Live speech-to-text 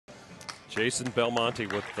Jason Belmonte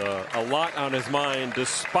with a lot on his mind,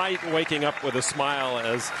 despite waking up with a smile.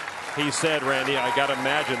 As he said, Randy, I got to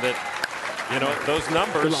imagine that, you know, those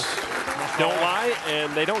numbers don't lie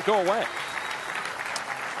and they don't go away.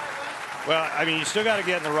 Well, I mean, you still got to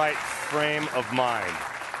get in the right frame of mind.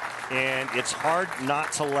 And it's hard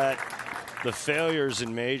not to let the failures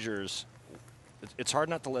in majors, it's hard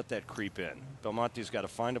not to let that creep in. Belmonte's got to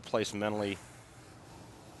find a place mentally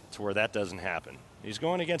to where that doesn't happen. He's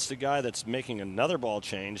going against a guy that's making another ball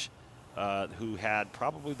change, who had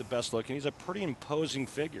probably the best look, and he's a pretty imposing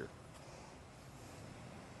figure.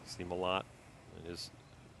 See Malott, his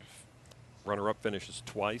runner-up finishes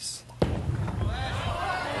twice in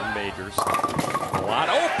majors. Malott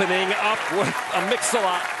opening up with a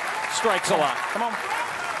mix-a-lot, strikes-a-lot. Come on.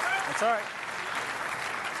 That's all right.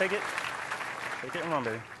 Take it. Take it and run,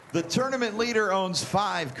 baby. The tournament leader owns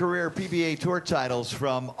 5 career PBA Tour titles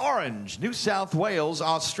from Orange, New South Wales,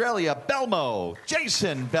 Australia, Belmo,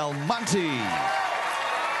 Jason Belmonte.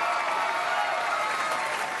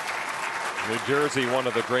 New Jersey, one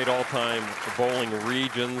of the great all-time bowling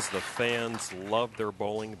regions. The fans love their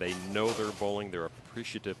bowling. They know their bowling. They're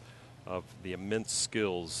appreciative of the immense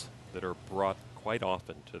skills that are brought quite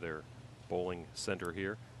often to their bowling center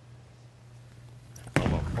here.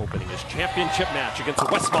 Opening his championship match against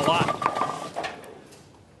Wes Malott.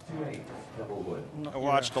 I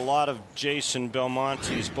watched a lot of Jason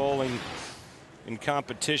Belmonte's bowling in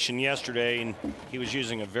competition yesterday, and he was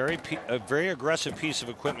using a very aggressive piece of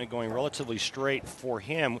equipment, going relatively straight for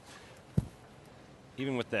him,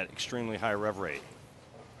 even with that extremely high rev rate.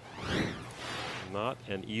 Not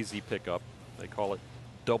an easy pickup. They call it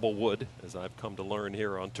double wood, as I've come to learn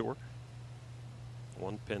here on tour.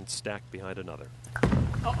 One pin stacked behind another.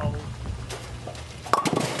 Uh-oh.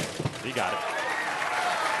 He got it.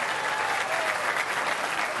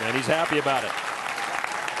 And he's happy about it.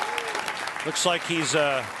 Looks like he's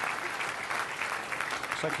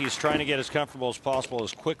trying to get as comfortable as possible,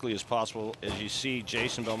 as quickly as possible. As you see,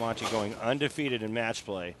 Jason Belmonte going undefeated in match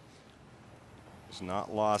play. Has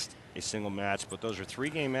not lost a single match, but those are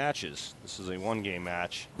 3-game matches. This is a 1-game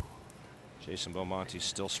match. Jason Belmonte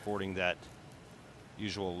still sporting that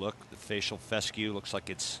usual look. The facial fescue looks like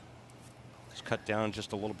it's cut down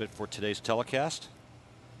just a little bit for today's telecast.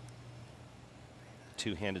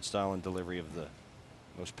 Two-handed style and delivery of the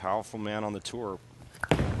most powerful man on the tour.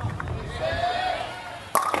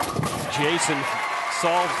 Jason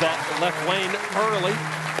solves that left lane early.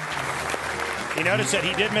 You notice that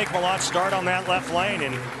he did make Malott start on that left lane,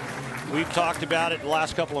 and we've talked about it the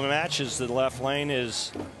last couple of matches. The left lane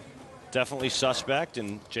is definitely suspect,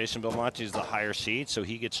 and Jason Belmonte is the higher seed, so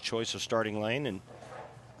he gets choice of starting lane, and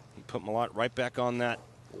he put Malott right back on that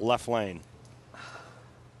left lane.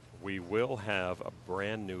 We will have a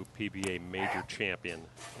brand new PBA major champion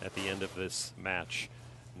at the end of this match.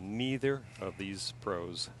 Neither of these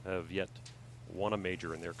pros have yet won a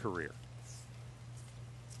major in their career.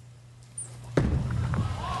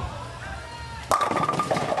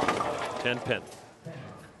 Ten pin.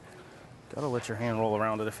 Gotta let your hand roll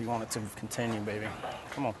around it if you want it to continue, baby.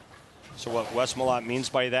 Come on. So what Wes Malott means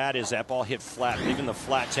by that is that ball hit flat, leaving the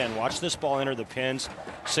flat 10. Watch this ball enter the pins.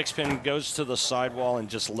 6-pin goes to the sidewall and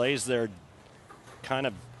just lays there kind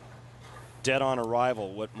of dead on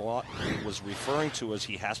arrival. What Malott was referring to is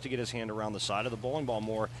he has to get his hand around the side of the bowling ball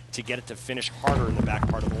more to get it to finish harder in the back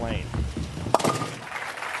part of the lane.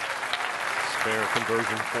 Spare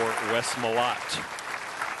conversion for Wes Malott.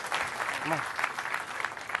 Come on.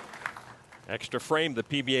 Extra Frame, the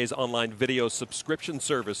PBA's online video subscription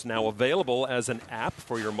service, now available as an app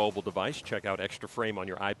for your mobile device. Check out Extra Frame on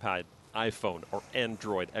your iPad, iPhone, or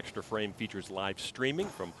Android. Extra Frame features live streaming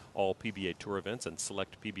from all PBA Tour events and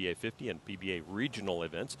select PBA 50 and PBA regional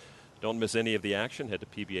events. Don't miss any of the action. Head to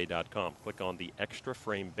PBA.com. Click on the Extra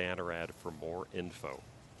Frame banner ad for more info.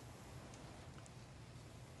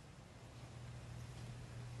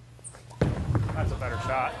 That's a better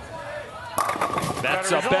shot.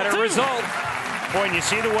 That's a better result. Boy, and you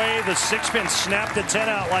see the way the 6-pin snapped the 10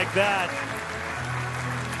 out like that.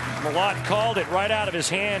 Malott called it right out of his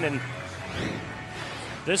hand, and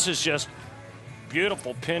this is just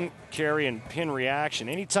beautiful pin carry and pin reaction.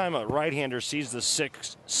 Anytime a right-hander sees the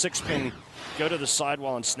 6-pin go to the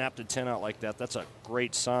sidewall and snap the 10 out like that, that's a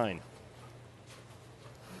great sign.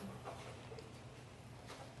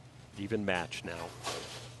 Even match now.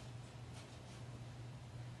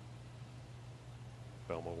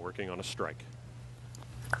 Belmo working on a strike.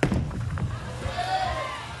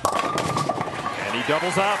 And he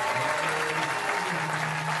doubles up.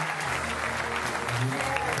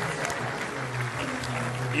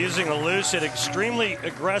 Using a loose and extremely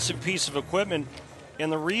aggressive piece of equipment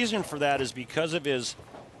And the reason for that is because of his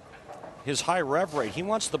high rev rate. He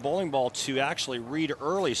wants the bowling ball to actually read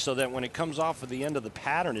early so that when it comes off at the end of the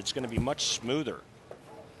pattern, it's going to be much smoother.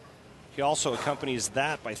 He also accompanies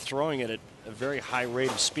that by throwing it at a very high rate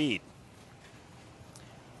of speed.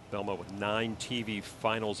 Belmo with 9 TV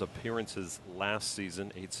finals appearances last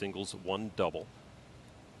season, 8 singles, 1 double.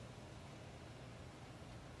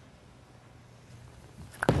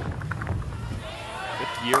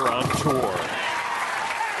 Fifth year on tour.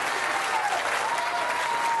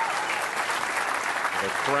 The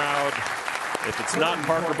crowd, if it's not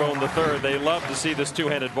Parker Bohn III, they love to see this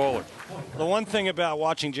two-handed bowler. The one thing about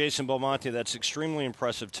watching Jason Belmonte that's extremely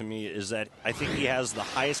impressive to me is that I think he has the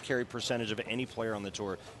highest carry percentage of any player on the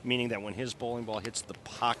tour, meaning that when his bowling ball hits the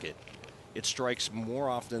pocket, it strikes more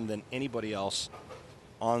often than anybody else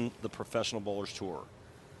on the professional bowlers tour.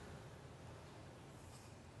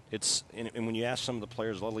 And when you ask some of the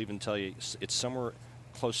players, they'll even tell you it's somewhere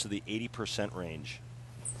close to the 80% range.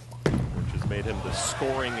 Which has made him the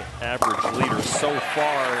scoring average leader so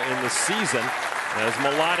far in the season, as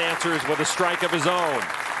Malott answers with a strike of his own.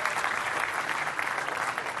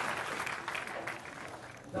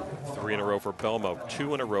 3 in a row for Belmo,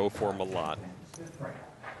 2 in a row for Malott.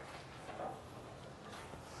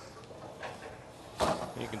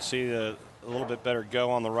 You can see a little bit better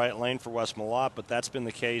go on the right lane for Wes Malott, but that's been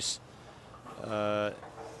the case with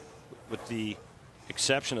the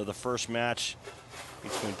exception of the first match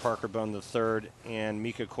between Parker Bohn III and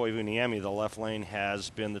Mika Koivuniemi. The left lane has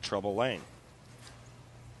been the trouble lane.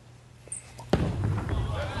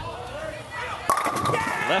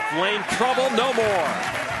 Left lane trouble, no more.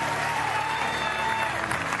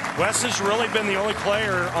 Wes has really been the only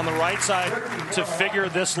player on the right side to figure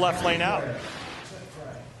this left lane out.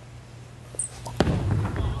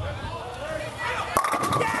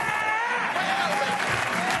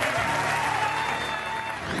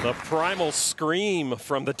 The primal scream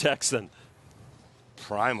from the Texan.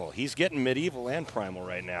 Primal. He's getting medieval and primal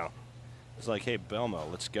right now. He's like, hey, Belmo,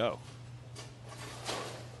 let's go.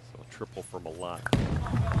 So a triple for Malott.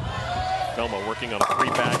 Belmo working on a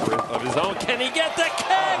 3-bagger of his own. Can he get the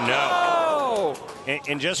kick? No.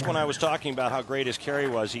 And just when I was talking about how great his carry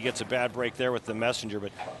was, he gets a bad break there with the messenger.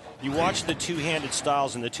 But you watch the two-handed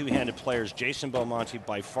styles and the two-handed players. Jason Belmonte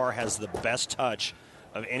by far has the best touch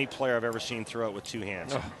of any player I've ever seen throw it with 2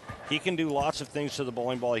 hands. Oh. He can do lots of things to the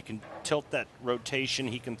bowling ball. He can tilt that rotation.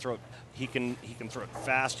 He can throw it. He can throw it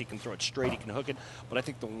fast. He can throw it straight. He can hook it. But I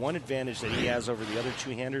think the one advantage that he has over the other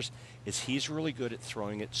two-handers is he's really good at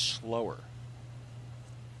throwing it slower.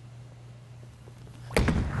 So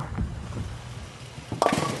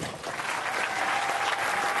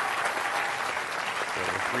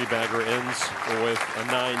the 3-bagger ends with a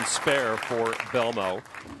 9 spare for Belmo,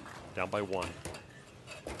 down by 1.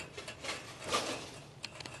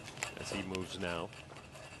 He moves now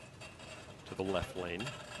to the left lane.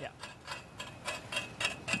 Yeah.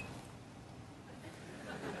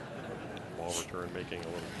 Ball return making a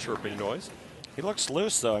little chirping noise. He looks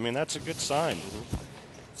loose, though. I mean, that's a good sign.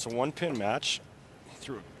 It's a 1-pin match. He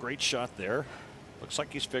threw a great shot there. Looks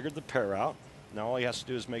like he's figured the pair out. Now all he has to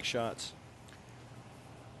do is make shots.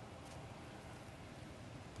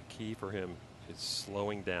 The key for him is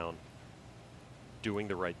slowing down, doing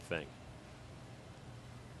the right thing.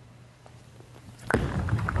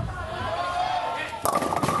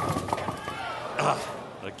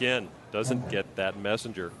 Again, doesn't get that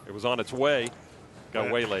messenger. It was on its way,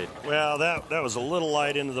 got waylaid. Well, that was a little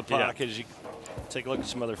light into the pocket. As you take a look at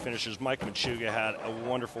some other finishers, Mike Machuga had a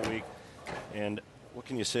wonderful week. And what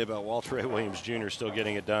can you say about Walter A. Williams Jr. still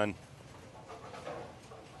getting it done?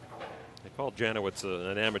 They call Janowitz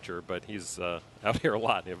an amateur, but he's out here a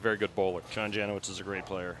lot. He's a very good bowler. John Janowitz is a great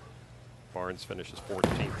player. Barnes finishes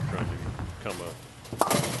 14th, trying to become a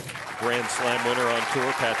Grand Slam winner on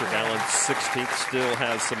tour. Patrick Allen, 16th, still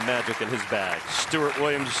has some magic in his bag. Stuart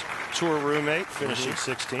Williams, tour roommate, finishing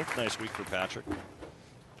 16th. Nice week for Patrick.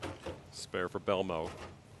 Spare for Belmo.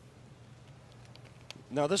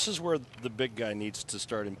 Now this is where the big guy needs to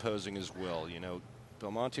start imposing his will. You know,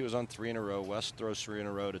 Belmonte was on 3 in a row. Wes throws 3 in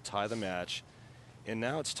a row to tie the match. And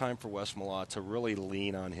now it's time for Wes Malott to really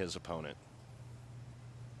lean on his opponent.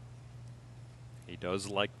 He does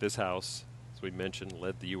like this house. As we mentioned,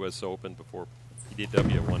 led the U.S. Open before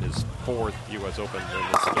PDW won his 4th U.S. Open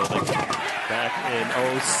in this building back in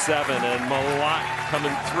 07. And Malott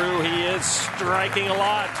coming through. He is striking a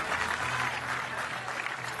lot.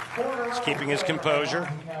 He's keeping his composure,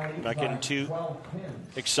 not getting too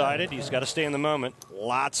excited. He's got to stay in the moment.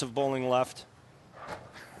 Lots of bowling left.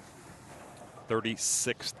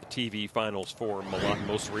 36th TV finals for Malott.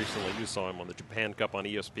 Most recently, you saw him on the Japan Cup on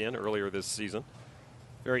ESPN earlier this season.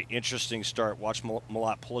 Very interesting start. Watch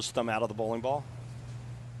Malott pull his thumb out of the bowling ball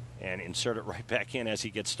and insert it right back in as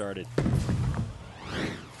he gets started.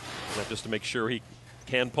 Is that just to make sure he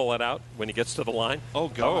can pull it out when he gets to the line? Oh,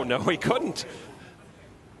 God. Oh, no, he couldn't.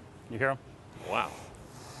 You hear him? Wow.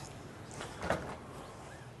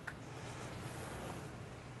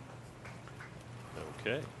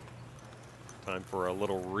 Okay. Time for a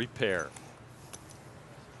little repair.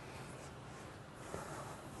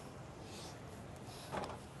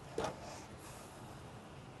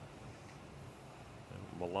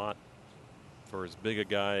 Malott, for as big a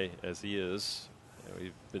guy as he is,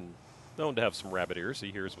 he's been known to have some rabbit ears.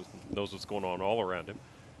 He knows what's going on all around him.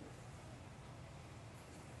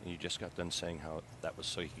 You just got done saying how that was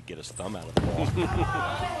so he could get his thumb out of the ball.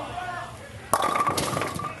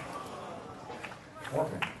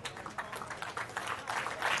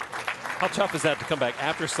 How tough is that to come back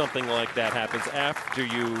after something like that happens, after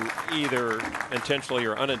you either intentionally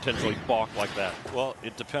or unintentionally balk like that? Well,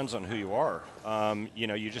 it depends on who you are. You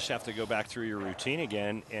know, you just have to go back through your routine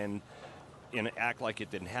again and act like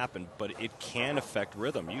it didn't happen, but it can affect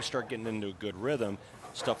rhythm. You start getting into a good rhythm,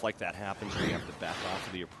 stuff like that happens where you have to back off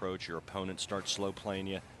of the approach, your opponent starts slow playing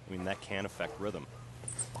you. I mean, that can affect rhythm.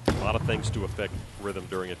 A lot of things to affect rhythm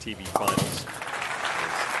during a TV finals.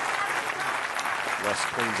 Wes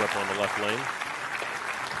cleans up on the left lane.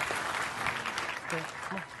 Okay,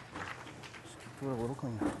 come on. Just do it a little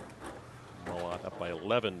cleaner. Malott up by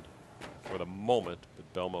 11 for the moment,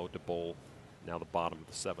 but Belmo to bowl now the bottom of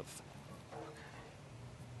the 7th.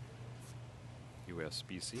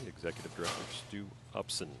 USBC Executive Director Stu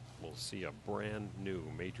Upson will see a brand new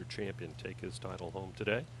major champion take his title home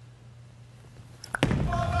today.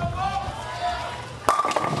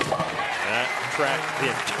 That tracked the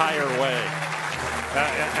entire way.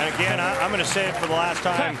 And again, I'm going to say it for the last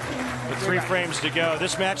time with 3 frames to go.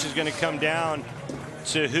 This match is going to come down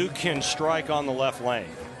to who can strike on the left lane.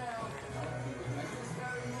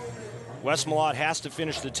 Wes Malott has to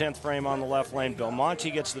finish the 10th frame on the left lane.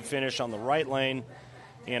 Belmonte gets the finish on the right lane.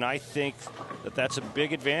 And I think that that's a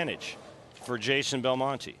big advantage for Jason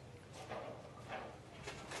Belmonte.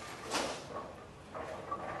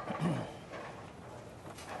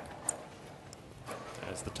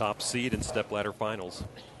 As the top seed in stepladder finals,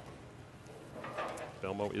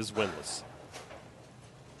 Belmo is winless.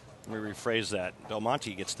 Let me rephrase that.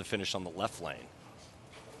 Belmonte gets the finish on the left lane.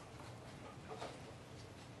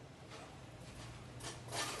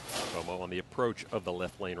 Belmo on the approach of the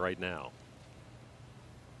left lane right now.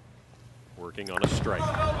 Working on a strike.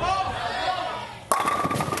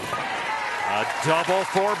 A double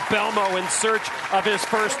for Belmo in search of his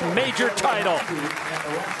first major title.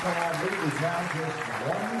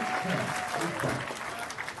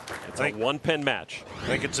 It's a one-pin match. I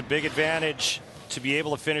think it's a big advantage to be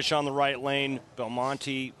able to finish on the right lane.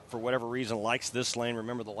 Belmonte, for whatever reason, likes this lane.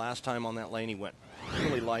 Remember the last time on that lane he went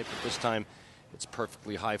really light, but this time it's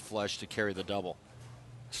perfectly high flush to carry the double.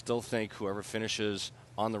 Still think whoever finishes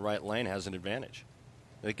on the right lane has an advantage.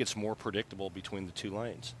 I think it's more predictable between the 2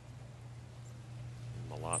 lanes.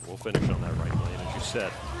 Malott will finish on that right lane, as you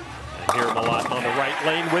said. And here Malott on the right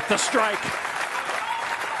lane with the strike.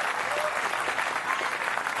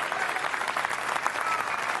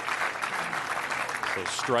 So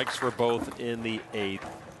strikes for both in the 8th.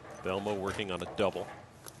 Belmo working on a double.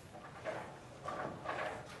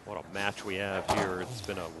 What a match we have here. It's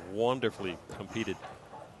been a wonderfully competed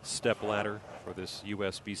stepladder for this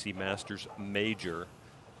USBC Masters major.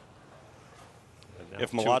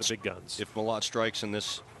 If Malott, big guns. If Malott strikes in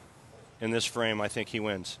this frame, I think he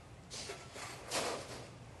wins.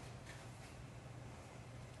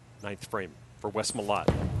 9th frame for Wes Malott.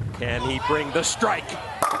 Can he bring the strike?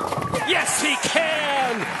 Yes, he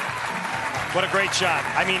can! What a great shot.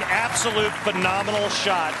 I mean, absolute phenomenal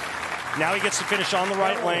shot. Now he gets to finish on the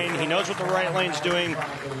right lane. He knows what the right lane's doing.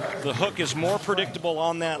 The hook is more predictable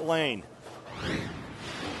on that lane.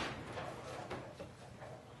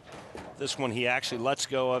 This one he actually lets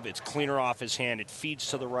go of. It's cleaner off his hand. It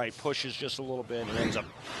feeds to the right, pushes just a little bit, and ends up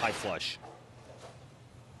high flush.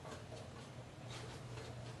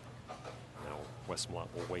 Now Wes Malott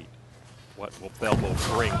will wait. What will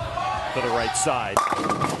Belmo bring to the right side?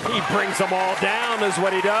 He brings them all down is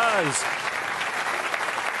what he does.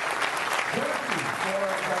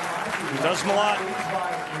 Does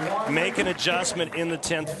Malott make an adjustment in the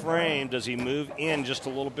 10th frame? Does he move in just a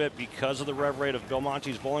little bit because of the rev rate of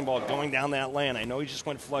Belmonte's bowling ball going down that lane? I know he just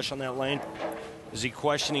went flush on that lane. Is he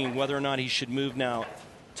questioning whether or not he should move now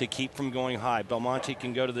to keep from going high? Belmonte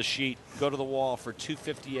can go to the sheet, go to the wall for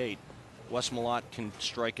 258. Wes Malott can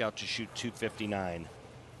strike out to shoot 259.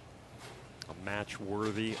 A match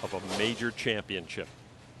worthy of a major championship.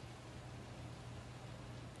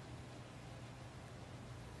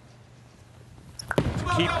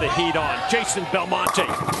 keep the heat on. Jason Belmonte.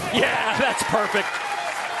 Yeah, that's perfect.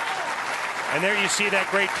 And there you see that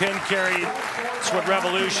great pin carry. It's what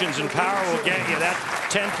revolutions and power will get you. That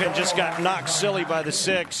 10-pin just got knocked silly by the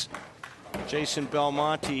 6. Jason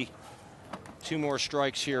Belmonte, 2 more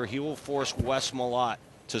strikes here. He will force Wes Malott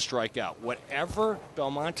to strike out. Whatever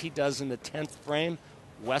Belmonte does in the 10th frame,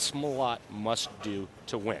 Wes Malott must do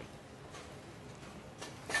to win.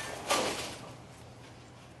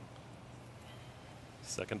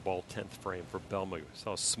 Second ball, 10th frame for Belmo.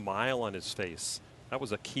 Saw a smile on his face. That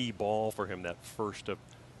was a key ball for him, that first of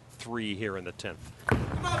 3 here in the 10th.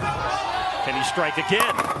 Can he strike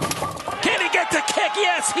again? Can he get the kick?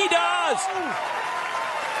 Yes, he does!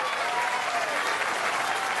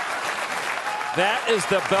 That is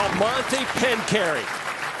the Belmonte pin carry.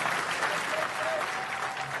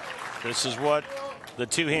 This is what the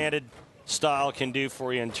two-handed style can do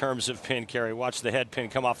for you in terms of pin carry. Watch the head pin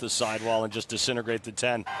come off the sidewall and just disintegrate the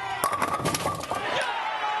 10.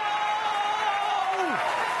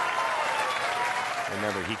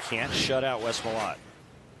 Remember, he can't shut out Wes Malott.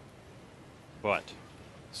 But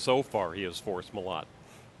so far, he has forced Malott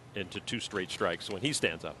into 2 straight strikes when he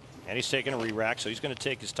stands up. And he's taking a re-rack, so he's going to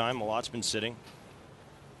take his time. Malott's been sitting.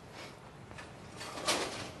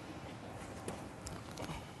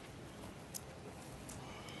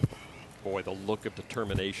 Boy, the look of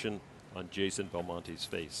determination on Jason Belmonte's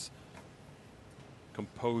face.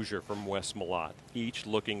 Composure from Wes Malott, each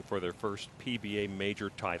looking for their first PBA major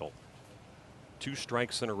title. 2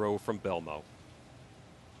 strikes in a row from Belmo.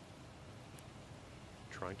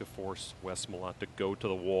 Trying to force Wes Malott to go to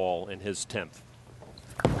the wall in his 10th.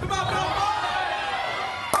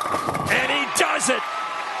 And he does it!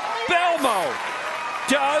 Belmo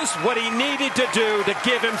does what he needed to do to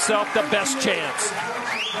give himself the best chance.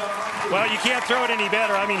 Well, you can't throw it any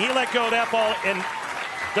better. I mean, he let go of that ball, and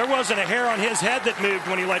there wasn't a hair on his head that moved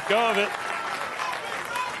when he let go of it.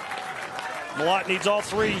 Malott needs all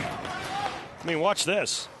 3. I mean, watch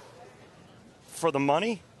this. For the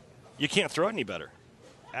money, you can't throw it any better.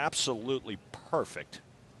 Absolutely perfect.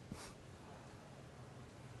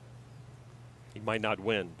 He might not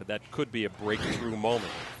win, but that could be a breakthrough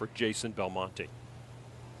moment for Jason Belmonte.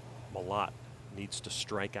 Malott needs to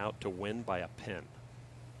strike out to win by a pin.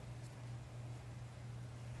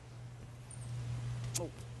 Oh,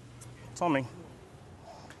 it's on me.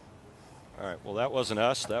 All right, well, that wasn't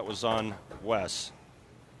us. That was on Wes.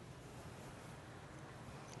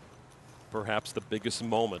 Perhaps the biggest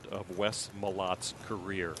moment of Wes Malott's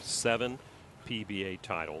career. 7 PBA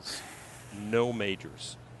titles, no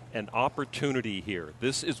majors. An opportunity here.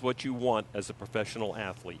 This is what you want as a professional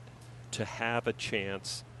athlete, to have a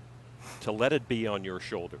chance to let it be on your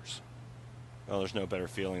shoulders. Well, there's no better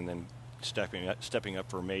feeling than stepping up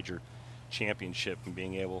for a major championship and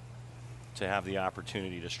being able to have the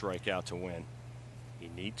opportunity to strike out to win. He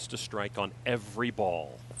needs to strike on every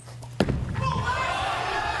ball.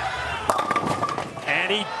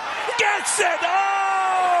 And he gets it!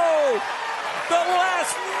 Oh! The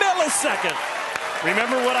last millisecond.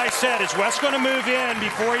 Remember what I said, is Wes going to move in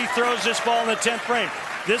before he throws this ball in the 10th frame?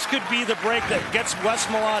 This could be the break that gets Wes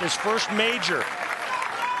Malott his first major.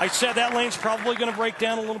 I said that lane's probably going to break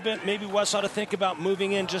down a little bit. Maybe Wes ought to think about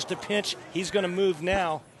moving in just a pinch. He's going to move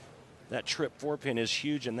now. That trip 4-pin is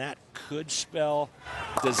huge, and that could spell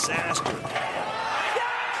disaster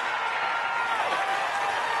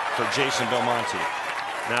for Jason Belmonte.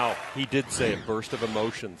 Now, he did say a burst of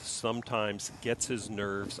emotion sometimes gets his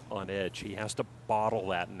nerves on edge. He has to bottle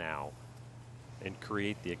that now and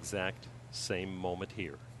create the exact same moment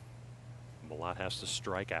here. Malott has to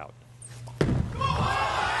strike out.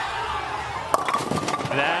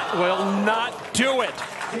 That will not do it.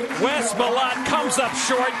 Wes Malott comes up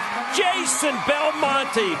short. Jason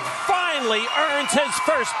Belmonte finally earns his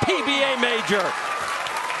first PBA major.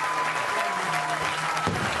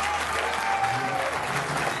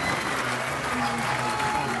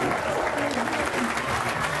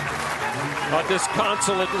 A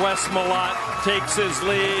disconsolate Wes Malott takes his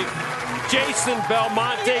leave. Jason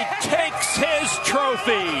Belmonte takes his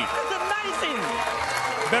trophy. That's amazing.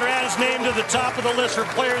 Better add his name to the top of the list for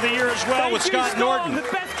Player of the Year as well with Scott Norton. The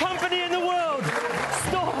best company in the world.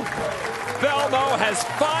 Stop. Belmo has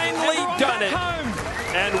finally done it. Home.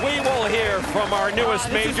 And we will hear from our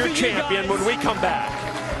newest major champion when we come back.